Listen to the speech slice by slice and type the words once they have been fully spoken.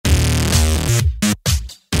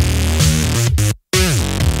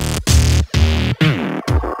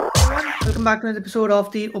welcome back to another episode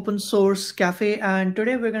of the Open Source Cafe. And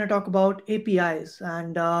today we're going to talk about APIs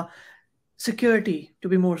and security, to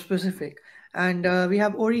be more specific. And we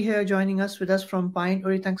have Ori here joining us with us from Pynt.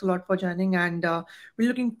 Ori, thanks a lot for joining, and we're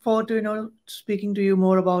looking forward to speaking to you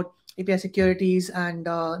more about API securities and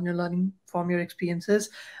learning from your experiences.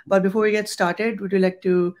 But before we get started, would you like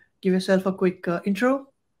to give yourself a quick intro?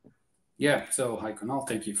 Yeah, so hi Kunal,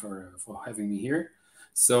 thank you for having me here.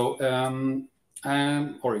 So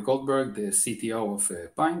I'm Ori Goldberg, the CTO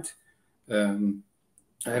of Pynt.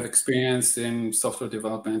 I have experience in software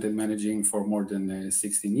development and managing for more than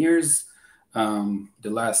 16 years. The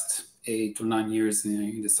last 8 to 9 years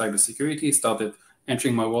in the cybersecurity, started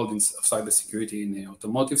entering my world of cybersecurity in the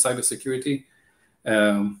automotive cybersecurity,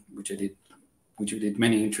 which I did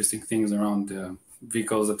many interesting things around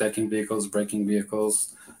vehicles, attacking vehicles, breaking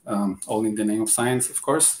vehicles, all in the name of science, of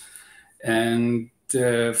course. And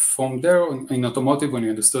from there, in automotive, when we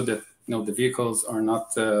understood that the vehicles are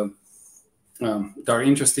not they are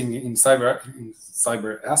interesting in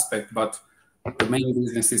cyber aspect, but the main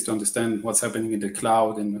business is to understand what's happening in the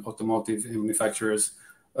cloud, and automotive manufacturers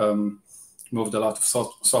moved a lot of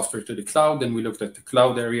software to the cloud, and we looked at the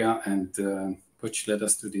cloud area, and which led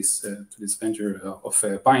us to this venture of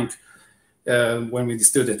Pynt. When we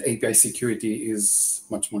understood that API security is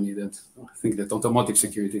much more needed, I think that automotive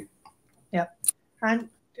security. Yeah. And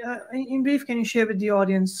in brief, can you share with the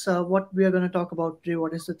audience what we are going to talk about today?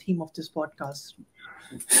 What is the theme of this podcast?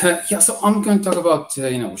 Yeah, so I'm going to talk about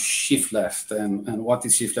shift left and what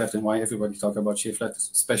is shift left and why everybody talk about shift left,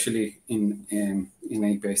 especially in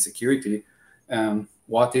API security.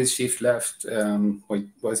 What is shift left?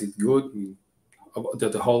 Was it good?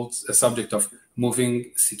 The whole subject of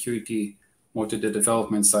moving security more to the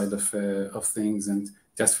development side of things, and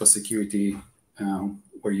test for security,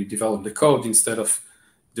 where you develop the code instead of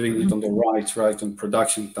doing it on the right on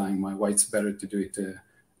production time. Why it's better to do it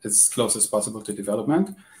as close as possible to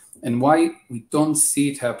development, and why we don't see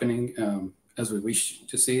it happening as we wish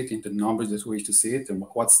to see it in the numbers that we wish to see it, and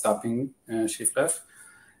what's stopping shift left.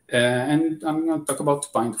 And I'm going to talk about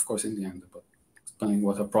Pynt, of course, in the end, about explaining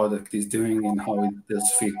what our product is doing and how it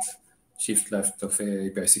does fit shift left of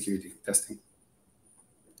API security testing.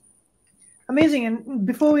 Amazing. And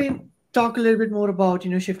before we talk a little bit more about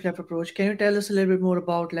shift left approach, can you tell us a little bit more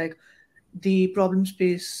about like the problem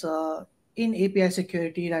space in API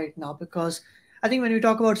security right now? Because I think when we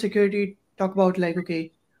talk about security, talk about like,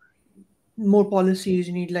 okay, more policies,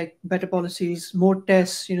 you need like better policies, more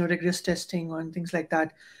tests, rigorous testing and things like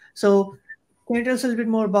that. So can you tell us a little bit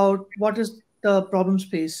more about what is the problem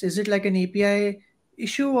space? Is it like an API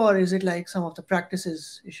issue, or is it like some of the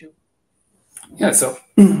practices issue? Yeah, so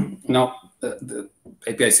the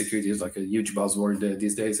API security is like a huge buzzword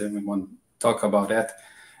these days. Everyone talk about that,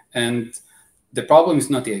 and the problem is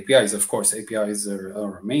not the APIs. Of course, APIs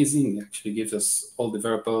are amazing. It actually gives us all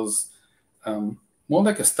developers more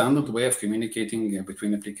like a standard way of communicating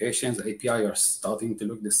between applications. API are starting to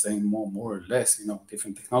look the same, more or less.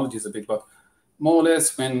 Different technologies a bit, but more or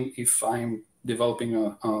less. If I'm developing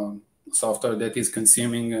a software that is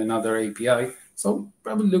consuming another API, so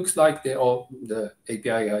probably looks like the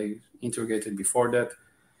API I integrated before that.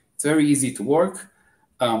 It's very easy to work.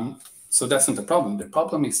 So that's not the problem. The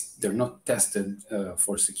problem is they're not tested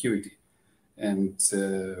for security, and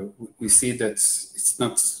we see that it's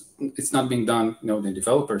not being done, the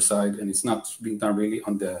developer side, and it's not being done really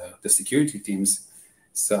on the security team's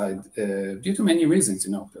side due to many reasons.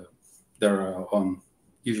 They're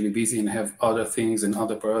usually busy and have other things and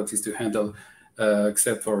other priorities to handle,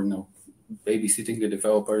 except for babysitting the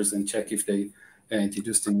developers and check if they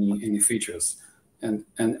introduced any features. And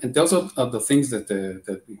those are the things that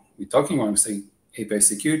we're talking about when we say API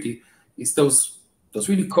security, is those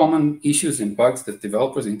really common issues and bugs that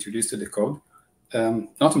developers introduce to the code.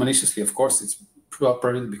 Not maliciously, of course. It's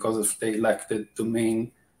probably because they lack the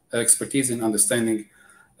domain expertise in understanding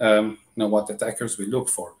what attackers will look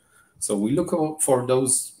for. So we look for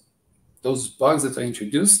those bugs that are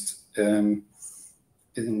introduced,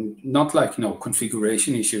 not like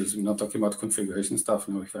configuration issues. We're not talking about configuration stuff.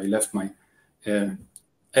 If I left my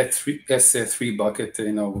S3 bucket,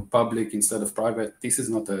 public instead of private, this is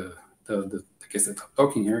not the case that I'm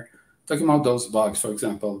talking here. Talking about those bugs, for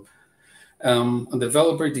example, a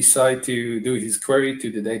developer decide to do his query to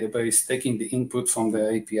the database, taking the input from the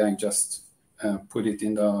API and just put it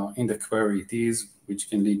in the query it is, which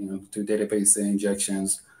can lead to database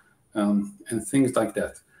injections and things like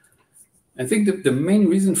that. I think the main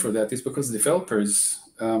reason for that is because developers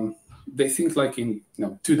they think like in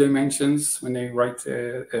 2 dimensions when they write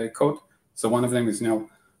code. So one of them is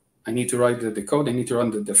I need to write the code. I need to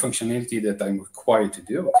run the functionality that I'm required to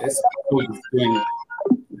do. Okay, so the code is doing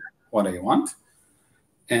what I want,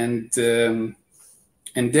 and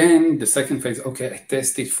then the second phase. Okay, I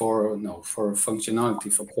test it for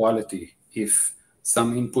functionality, for quality. If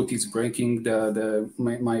some input is breaking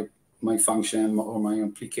my function or my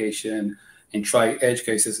application, and try edge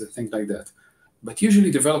cases and things like that. But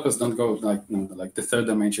usually developers don't go like the third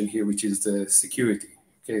dimension here, which is the security.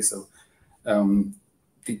 Okay, so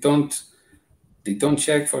they don't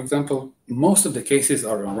check. For example, most of the cases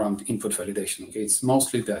are around input validation. Okay, it's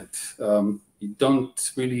mostly that you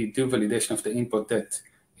don't really do validation of the input that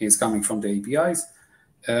is coming from the APIs.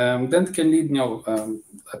 That can lead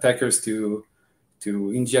attackers to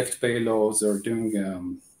inject payloads or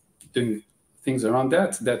doing things around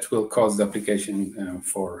that will cause the application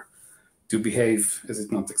to behave as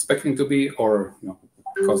it's not expecting to be, or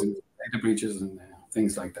causing data breaches and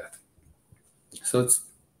things like that. So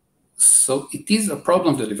it is a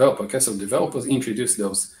problem to developer. Okay, so developers introduce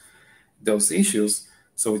those issues,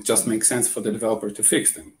 so it just makes sense for the developer to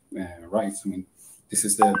fix them, right? I mean, this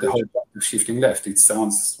is the whole point of shifting left. It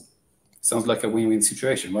sounds like a win-win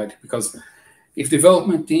situation, right? Because if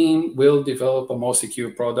development team will develop a more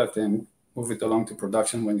secure product and move it along to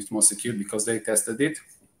production when it's more secure because they tested it,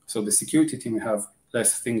 so the security team have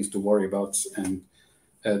less things to worry about, and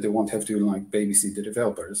they won't have to babysit the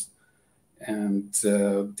developers. And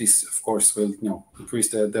this, of course, will increase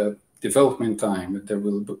the development time. There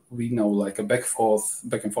will be a back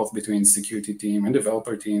and forth between security team and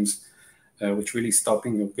developer teams, which really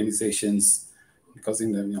stopping organizations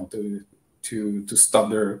causing them to stop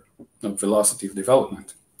their velocity of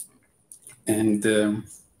development. And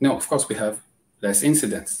of course, we have less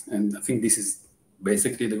incidents, and I think this is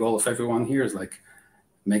basically the goal of everyone here, is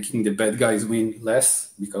making the bad guys win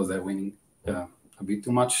less, because they're winning a bit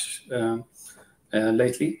too much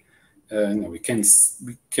lately. We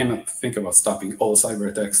cannot think about stopping all cyber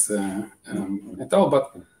attacks at all,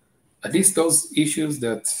 but at least those issues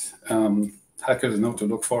that hackers know to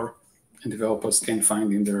look for and developers can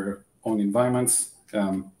find in their own environments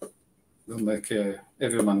will make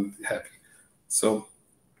everyone happy. So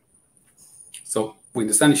we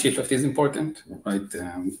understand the shift left is important, right?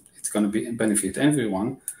 It's going to benefit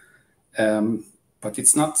everyone, but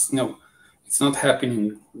it's not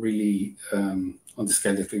happening really on the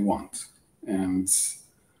scale that we want. And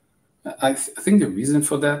I think the reason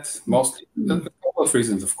for that, mostly, a couple of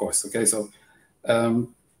reasons, of course. Okay, so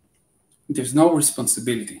there's no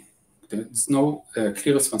responsibility. There's no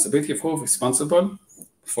clear responsibility of who's responsible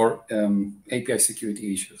for API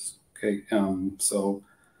security issues. Okay,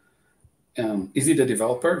 is it the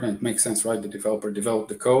developer? And it makes sense, right? The developer developed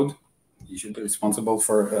the code. You should be responsible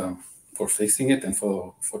for fixing it and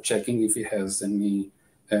for checking if it has any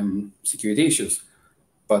security issues.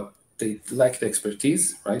 But they lack the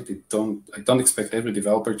expertise, right? I don't expect every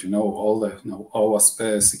developer to know all the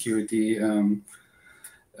OWASP security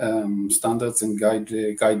standards and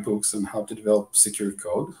guidebooks on how to develop secure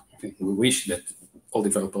code. I think we wish that all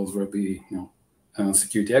developers will be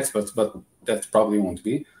security experts, but that probably won't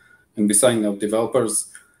be. And besides, developers,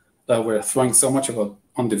 we're throwing so much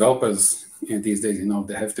on developers these days.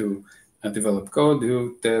 They have to develop code,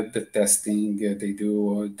 do the testing, they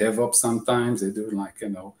do DevOps sometimes, they do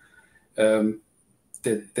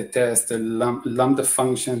the test, the Lambda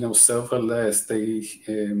function, serverless,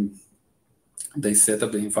 they set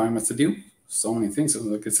up the environments to do so many things. So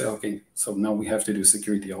they could say, okay, so now we have to do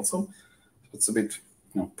security also. It's a bit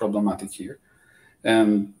problematic here.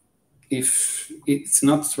 If it's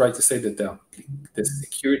not right to say that the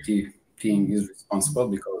security team is responsible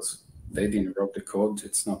because they didn't write the code,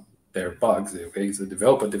 it's not their bugs. Okay, the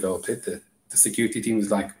developer developed it. The security team is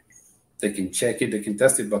they can check it, they can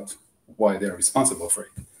test it, but why they're responsible for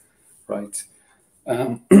it, right?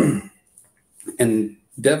 And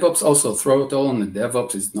DevOps also throw it all on the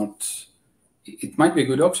DevOps is not. It might be a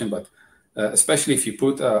good option, but especially if you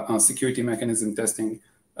put a security mechanism testing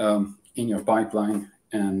in your pipeline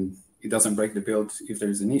and it doesn't break the build if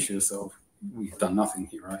there's an issue. So we've done nothing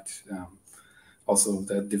here, right? Also,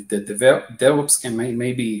 the DevOps can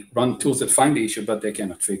maybe run tools that find the issue, but they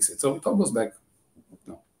cannot fix it. So it all goes back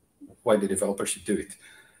why the developer should do it.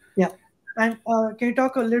 Yeah. And can you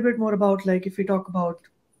talk a little bit more about, if we talk about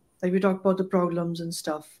the problems and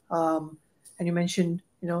stuff, and you mentioned,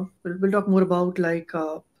 we'll talk more about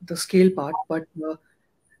the scale part, but can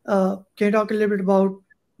you talk a little bit about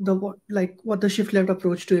what the shift left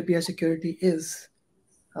approach to API security is?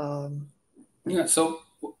 Yeah, so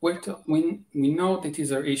we know that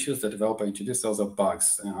these are issues that developer introduced. Those are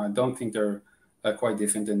bugs. I don't think they're quite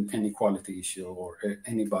different than any quality issue or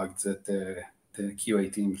any bugs that the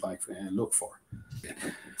QA teams like look for.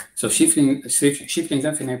 So shifting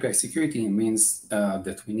left in API security means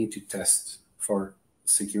that we need to test for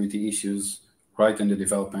security issues right in the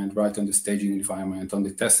development, right on the staging environment, on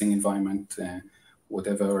the testing environment,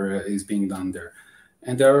 whatever is being done there.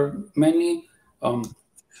 And there are many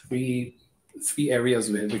three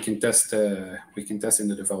areas where we can test in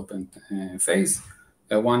the development phase.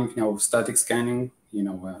 One, static scanning,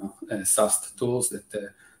 SAST tools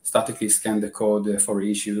that statically scan the code for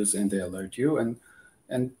issues and they alert you.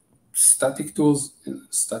 And static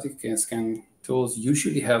scan tools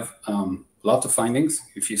usually have a lot of findings.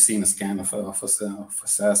 If you've seen a scan of a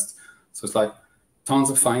SAST, so it's like tons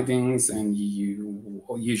of findings, and you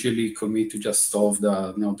usually commit to just solve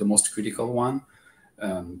the most critical one.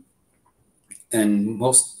 And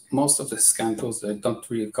most of the scan tools that don't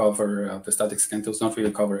really cover the static scan tools don't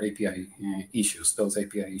really cover API issues, those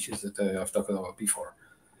API issues that I've talked about before.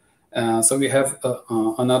 So we have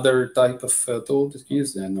another type of tool that we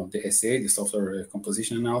use, the SAA, the software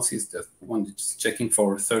composition analysis, that one that's checking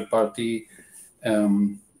for third-party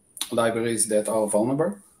libraries that are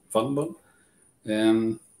vulnerable.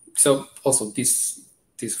 So also this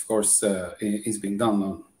of course is being done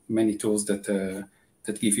on many tools that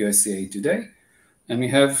give you SAA today. And we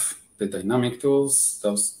have the dynamic tools,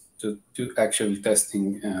 those to do actual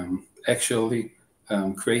testing,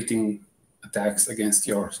 creating attacks against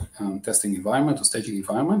your testing environment or staging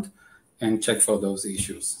environment, and check for those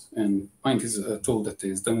issues. And Pynt is a tool that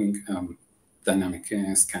is doing dynamic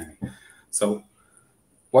scanning. So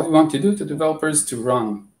what we want to do to developers to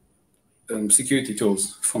run security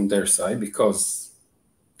tools from their side, because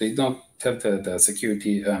they don't have the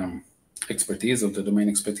security expertise or the domain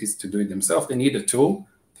expertise to do it themselves. They need a tool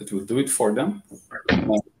that will do it for them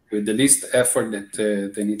with the least effort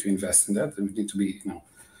that they need to invest in that. It needs to be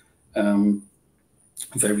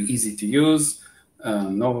very easy to use,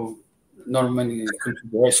 no many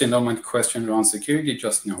configuration, no many questions around security,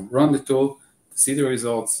 just run the tool, see the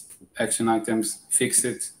results, action items, fix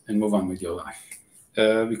it, and move on with your life.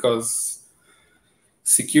 Because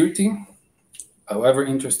security, however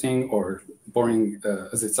interesting or boring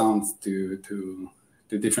as it sounds to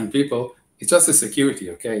different people, it's just a security,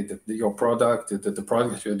 okay? Your product, the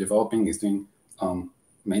product that you're developing is doing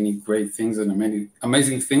many great things and many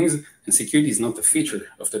amazing things, and security is not a feature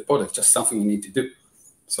of the product, just something you need to do.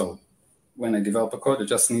 So when I develop a code, I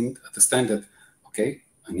just need to understand that, okay,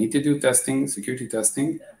 I need to do testing, security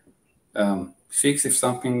testing, fix if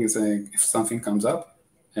something comes up,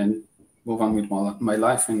 and move on with my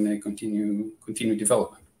life and continue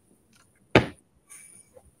development.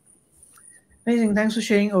 Amazing. Thanks for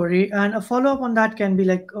sharing, Ori. And a follow up on that can be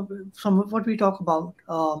like some of what we talk about.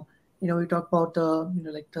 We talk about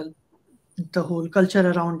the whole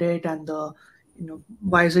culture around it, and the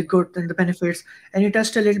why is it good and the benefits. And you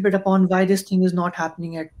touched a little bit upon why this thing is not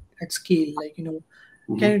happening at scale. Can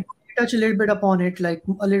you touch a little bit upon it, like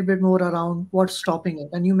a little bit more around what's stopping it?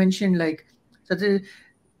 And you mentioned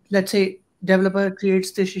let's say developer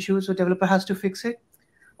creates this issue, so developer has to fix it,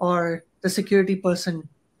 or the security person.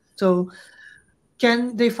 So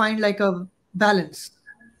can they find like a balance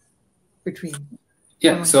between?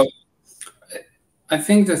 Yeah, so I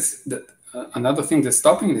think that another thing that's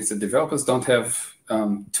stopping it is that developers don't have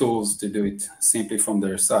tools to do it simply from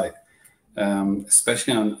their side.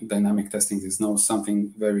 Especially on dynamic testing, there's no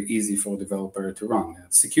something very easy for a developer to run.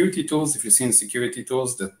 Security tools, if you've seen security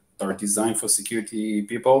tools that are designed for security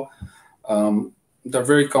people, they're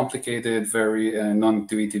very complicated, very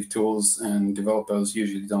non-intuitive tools, and developers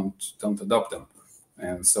usually don't adopt them.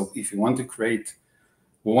 And so if you want to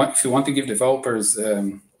give developers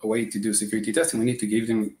a way to do security testing, we need to give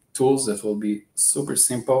them tools that will be super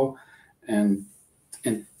simple and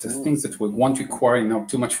the things that won't require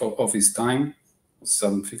too much of his time,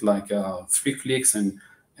 something like 3 clicks and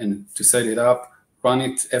to set it up, run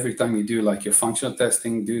it every time you do like your functional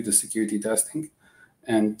testing, do the security testing,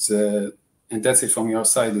 and that's it from your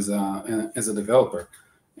side as a developer.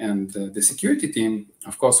 And the security team,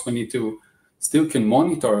 of course, we need to still can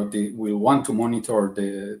monitor we want to monitor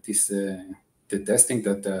the testing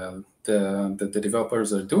that the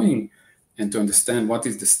developers are doing, and to understand what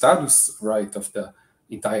is the status right of the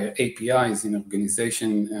entire APIs in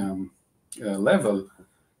organization level.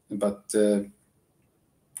 But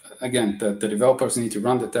again, the developers need to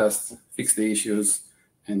run the tests, fix the issues,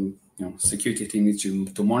 and security team needs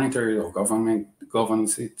to monitor it or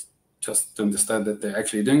governs it, just to understand that they're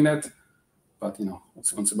actually doing that. But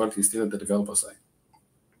responsibility is still at the developer side.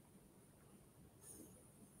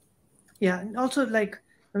 Yeah, and also like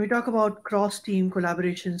when we talk about cross-team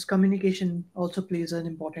collaborations, communication also plays an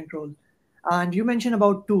important role. And you mentioned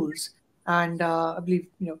about tools. and I believe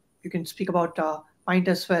you can speak about Pynt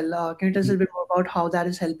as well. Can you tell us a little bit more about how that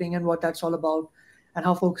is helping and what that's all about, and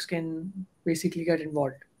how folks can basically get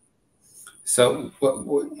involved? So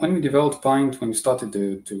when we developed Pynt, when we started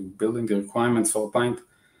to building the requirements for Pynt,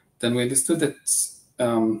 then we understood that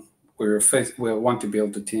we want to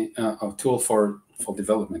build a tool for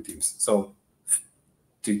development teams. So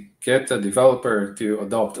to get a developer to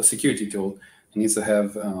adopt a security tool, it needs to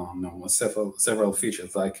have several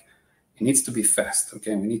features. Like it needs to be fast.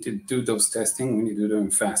 Okay, we need to do those testing. We need to do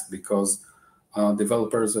them fast because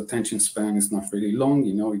developers' attention span is not really long.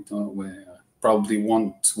 We probably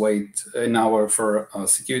won't wait an hour for a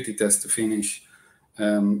security test to finish.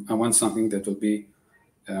 I want something that will be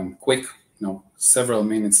quick, several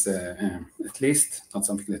minutes at least, not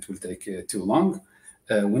something that will take too long.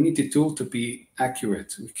 We need the tool to be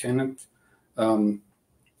accurate. We cannot,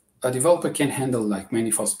 a developer can handle like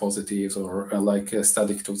many false positives or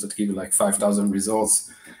static tools that give you like 5,000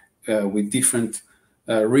 results with different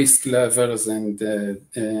risk levels and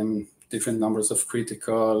different numbers of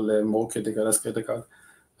critical, more critical, less critical.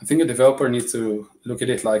 I think a developer needs to look at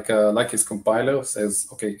it like his compiler says,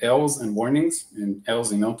 okay, errors and warnings, and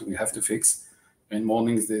errors, we have to fix, and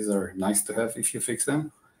warnings, these are nice to have if you fix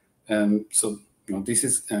them. So this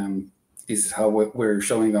is how we're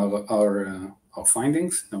showing our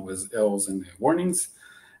findings with errors and warnings.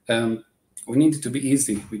 We need it to be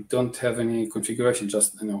easy. We don't have any configuration,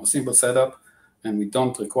 just a simple setup, and we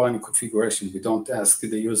don't require any configuration. We don't ask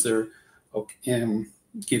the user,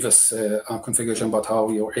 give us a configuration about how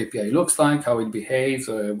your API looks like, how it behaves,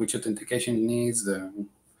 which authentication it needs,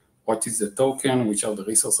 what is the token, which are the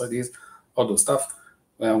resource IDs, all those stuff.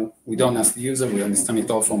 We don't ask the user. We understand it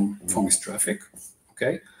all from his traffic.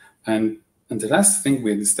 Okay, and the last thing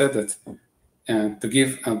we understand that to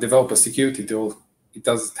give a developer security tool, it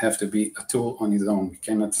doesn't have to be a tool on its own. We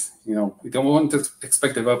cannot, we don't want to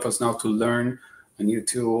expect developers now to learn a new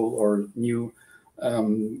tool or new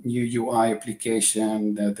UI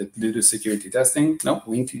application that do the security testing. No,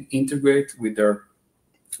 we need to integrate with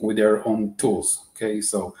their own tools. Okay,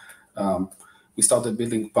 so we started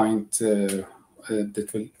building Pynt that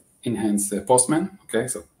will enhance Postman. Okay,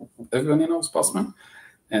 so everyone knows Postman,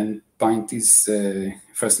 and Pynt is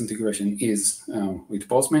first integration is with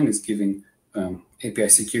Postman, is giving API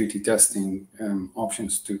security testing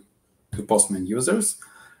options to Postman users.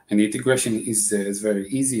 And the integration is very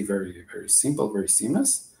easy, very, very simple, very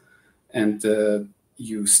seamless. And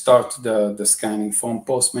you start the scanning from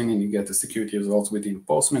Postman, and you get the security results within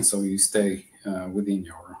Postman, so you stay within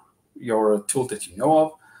your tool that you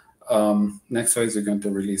know of. Next phase, we're going to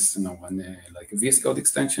release like a VS Code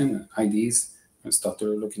extension, IDs, and start to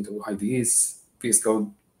look into IDs, VS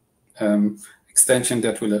Code extension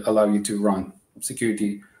that will allow you to run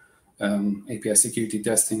security API security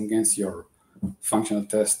testing against your functional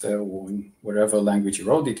test or in whatever language you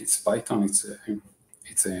wrote it. It's Python, it's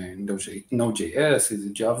a Node.js,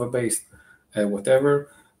 it's Java based,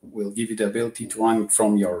 whatever will give you the ability to run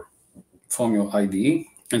from your IDE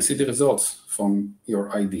and see the results from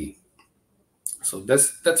your IDE. So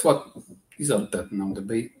that's what these are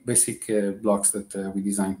the basic blocks that we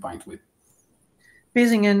designed Pynt with.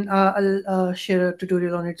 Amazing, and I'll share a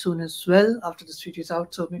tutorial on it soon as well after this video is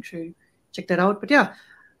out, so make sure you check that out. But yeah,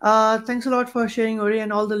 thanks a lot for sharing, Ori,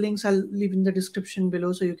 and all the links I'll leave in the description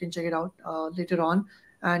below so you can check it out later on,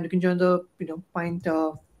 and you can join the Pynt.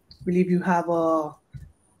 I believe you have a.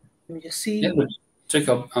 Let me just see. Yeah, check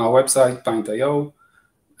out our website Pynt.io.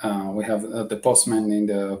 We have the Postman in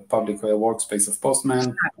the public workspace of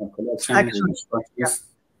Postman collection.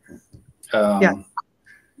 Yeah.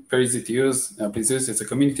 Very easy to use. Please use it. It's a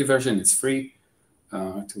community version. It's free.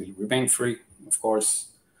 It will remain free, of course.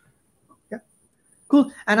 Yeah,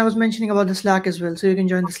 cool. And I was mentioning about the Slack as well, so you can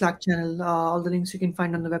join the Slack channel. All the links you can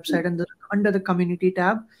find on the website and under the community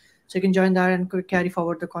tab, so you can join that and carry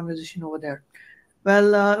forward the conversation over there.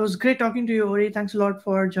 Well, it was great talking to you, Ori. Thanks a lot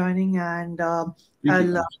for joining, and I'll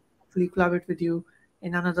hopefully collaborate with you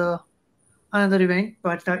in another event.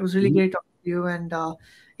 But it was really great talking to you, and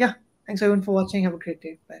yeah. Thanks everyone for watching. Have a great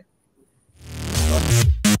day. Bye.